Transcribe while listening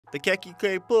The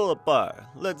KAKICLAY pull-up bar.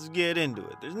 Let's get into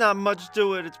it. There's not much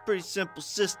to it. It's a pretty simple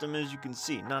system, as you can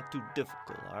see. Not too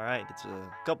difficult, alright? It's a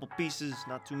couple pieces,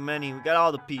 not too many. We got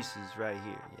all the pieces right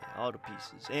here. Yeah, all the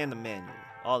pieces. And the manual.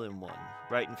 All in one.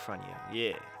 Right in front of you.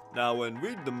 Yeah. Now, when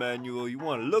reading the manual, you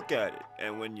want to look at it.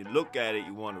 And when you look at it,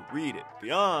 you want to read it.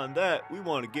 Beyond that, we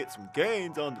want to get some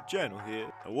gains on the channel here.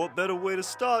 And what better way to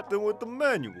start than with the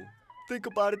manual? Think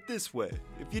about it this way.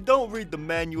 If you don't read the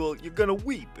manual, you're gonna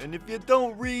weep. And if you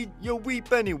don't read, you'll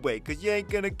weep anyway, cause you ain't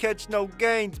gonna catch no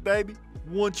gains, baby.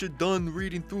 Once you're done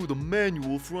reading through the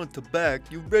manual front to back,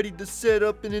 you're ready to set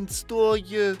up and install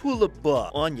your pull-up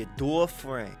bar on your door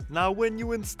frame. Now when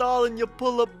you installing your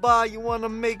pull-up bar, you wanna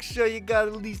make sure you got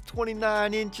at least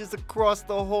 29 inches across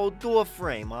the whole door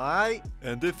frame, alright?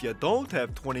 And if you don't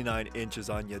have 29 inches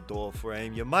on your door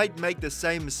frame, you might make the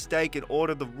same mistake and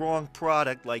order the wrong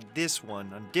product like this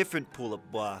one, a different pull-up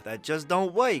bar that just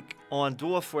don't work on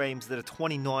door frames that are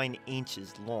 29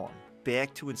 inches long.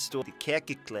 Back to install the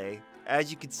KAKICLAY.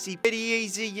 As you can see, pretty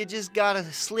easy. You just gotta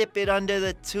slip it under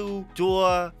the two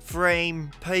door frame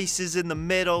pieces in the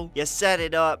middle. You set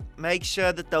it up. Make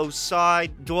sure that those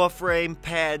side door frame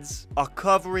pads are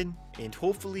covering, and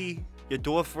hopefully your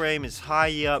door frame is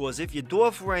high up, because if your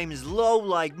door frame is low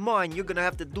like mine, you're gonna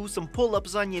have to do some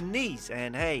pull-ups on your knees,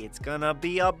 and hey, it's gonna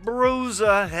be a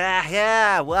bruiser.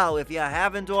 Well, if you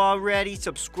haven't already,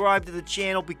 subscribe to the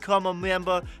channel, become a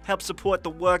member, help support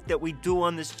the work that we do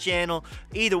on this channel.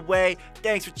 Either way,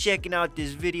 thanks for checking out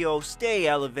this video. Stay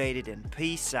elevated and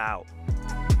peace out.